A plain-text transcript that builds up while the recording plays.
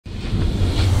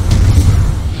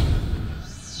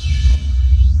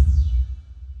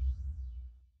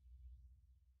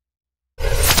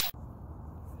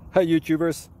Hi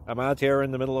YouTubers, I'm out here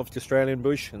in the middle of the Australian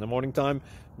bush in the morning time.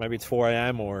 Maybe it's 4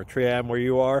 a.m. or 3 a.m. where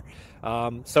you are.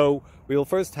 So we will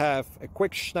first have a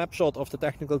quick snapshot of the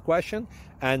technical question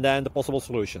and then the possible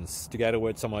solutions, together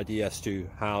with some ideas to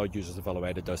how users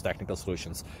evaluated those technical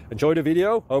solutions. Enjoy the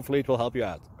video, hopefully it will help you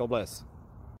out. God bless.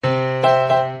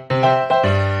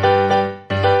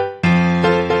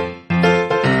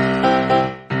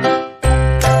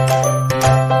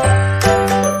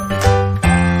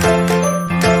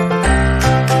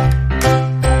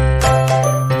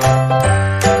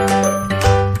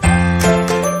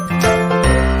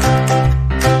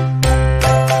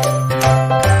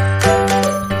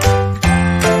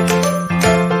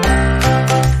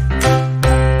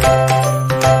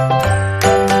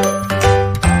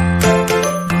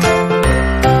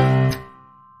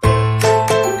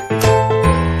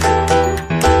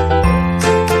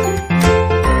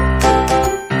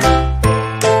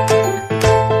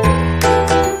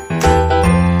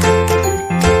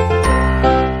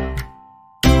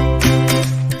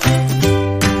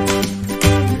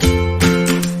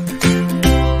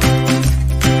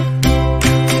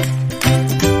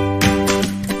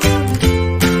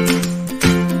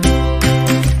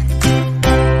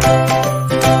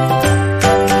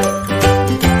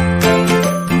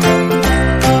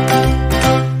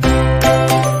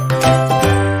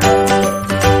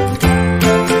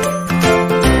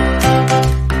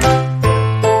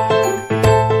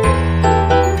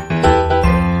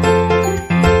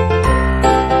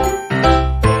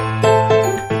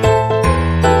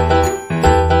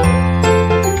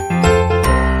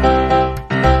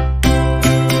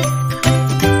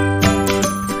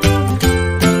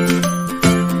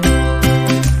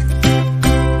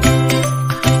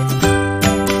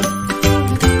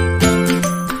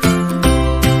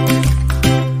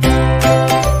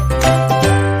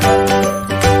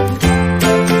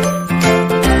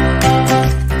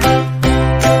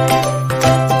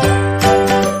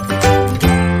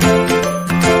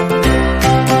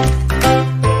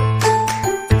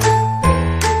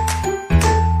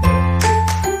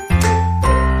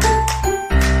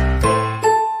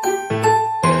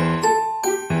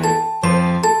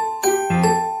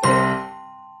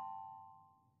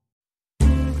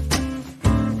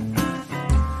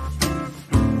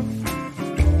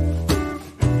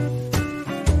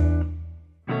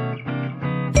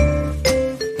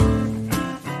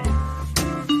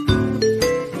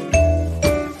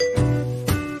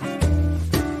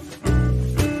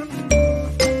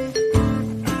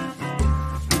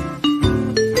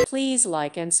 Please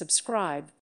like and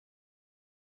subscribe.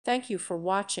 Thank you for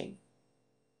watching.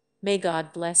 May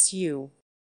God bless you.